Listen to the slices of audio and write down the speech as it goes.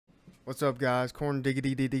What's up, guys? Corn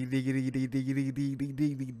Diggity Diggity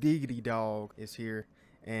Dog is here,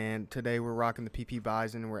 and today we're rocking the PP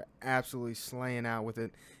Bizon. We're absolutely slaying out with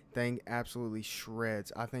it. Thing absolutely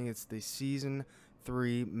shreds. I think it's the season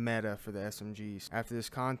 3 meta for the SMGs. After this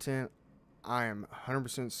content, I am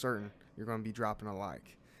 100% certain you're going to be dropping a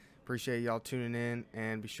like. Appreciate y'all tuning in,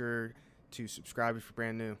 and be sure to subscribe if you're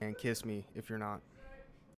brand new, and kiss me if you're not.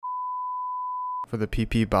 For the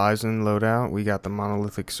PP Bizon loadout, we got the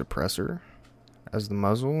monolithic suppressor as the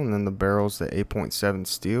muzzle, and then the barrel's the 8.7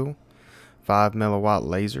 steel, 5 milliwatt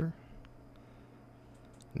laser,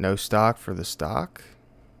 no stock for the stock,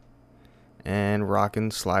 and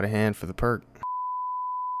rocking sleight of hand for the perk.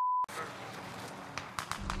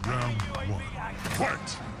 Round 1,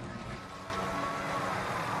 fight!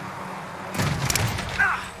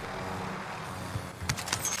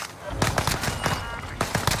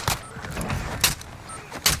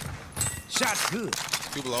 Shot's good.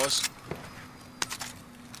 Two below us.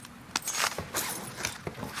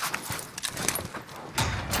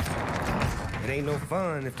 It ain't no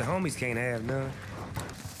fun if the homies can't have none.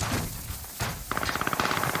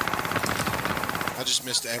 I just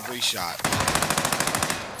missed every shot.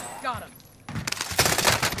 Got him.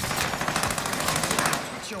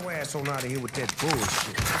 Get your ass on out of here with that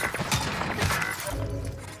bullshit.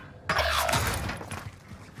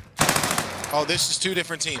 Oh, this is two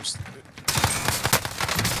different teams.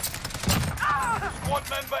 One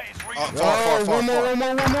member is Far. One more,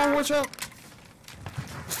 watch out.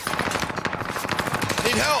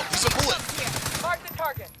 Need help. He's a bullet. Mark the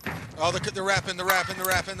target. Oh, they're rapping.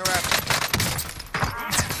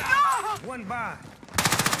 One by.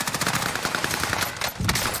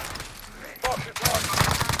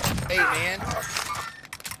 Hey, man.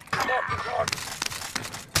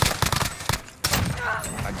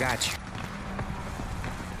 I got you.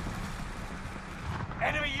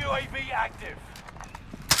 Enemy UAV active.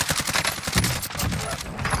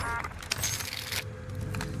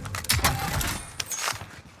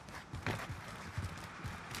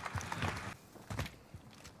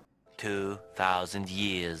 Two 2,000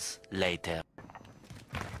 years later.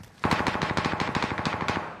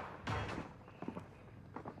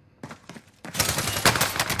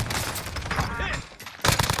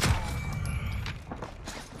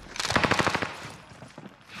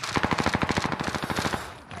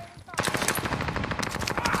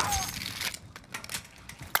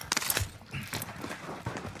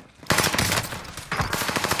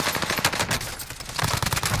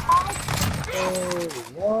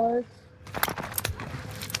 What?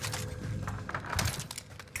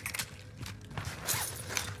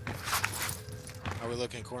 How are we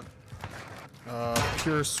looking, Corn?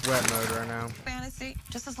 Pure sweat mode right now. Fantasy,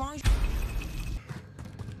 just as long as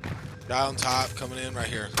Guy on top, coming in right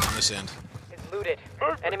here on this end. Is looted.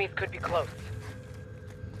 Enemies could be close.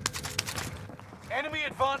 Enemy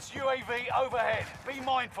advanced UAV overhead. Be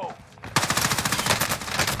mindful.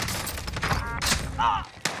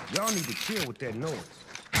 Y'all need to chill with that noise.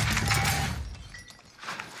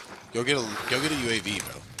 Go get a UAV,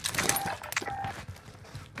 bro.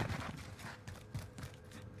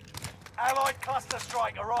 Allied cluster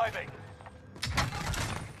strike arriving.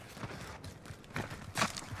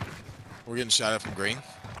 We're getting shot at from green.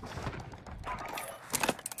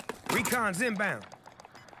 Recon's inbound.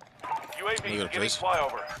 UAV Look at it, beginning please.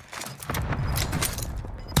 flyover.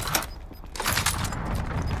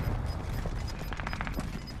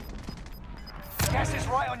 Gas is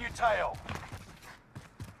right on your tail.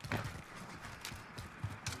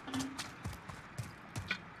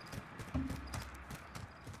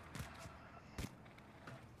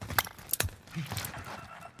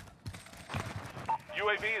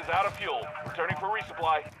 UAV is out of fuel. Returning for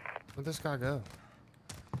resupply. Where'd this guy go?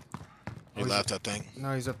 He left, I think.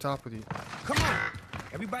 No, he's up top with you. Come on.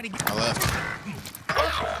 Everybody get... I left.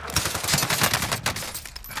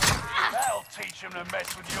 That'll teach him to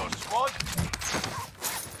mess with your squad.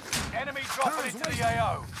 Enemy dropping into the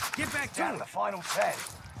AO. Get back to Down it. to the final 10.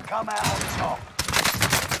 Come out on top.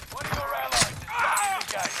 One of your allies is back in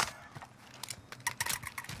the game.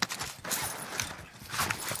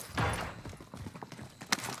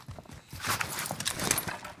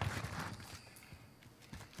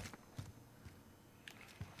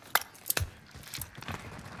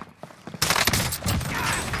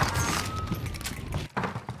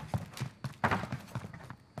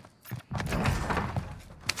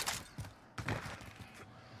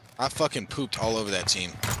 I fucking pooped all over that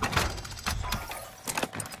team.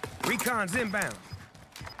 Recon's inbound.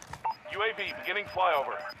 UAV beginning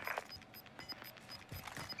flyover.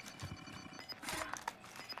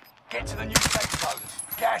 Get to the new safe zone.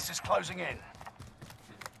 Gas is closing in.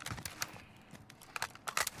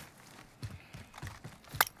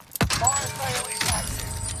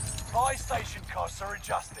 Buy station costs are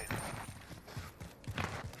adjusted.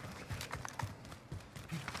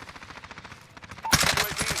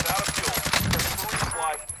 UAV is out of fuel. There's 3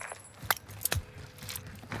 flight.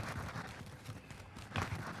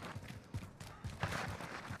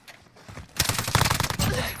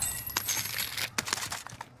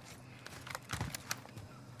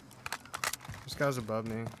 This guy's above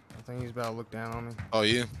me. I think he's about to look down on me. Oh,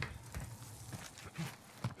 you?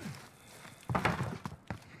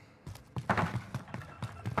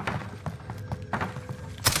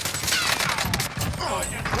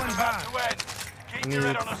 I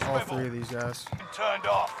need all 3 of these guys. Turned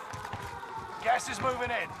off. Gas is moving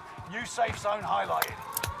in. New safe zone highlighted.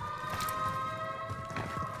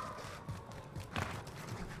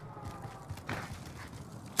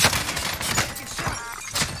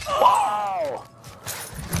 Wow!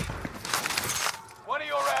 One of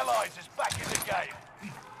your allies is back in the game.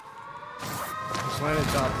 Just landed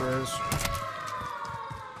top res.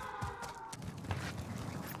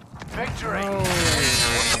 Victory!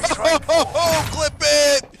 Oh, clip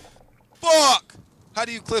it! Fuck! How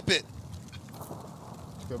do you clip it?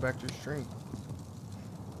 Let's go back to the stream.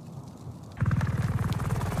 I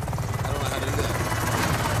don't know how to do that.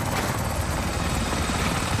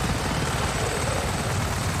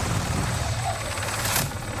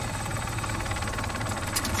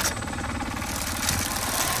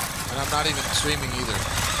 And I'm not even streaming either.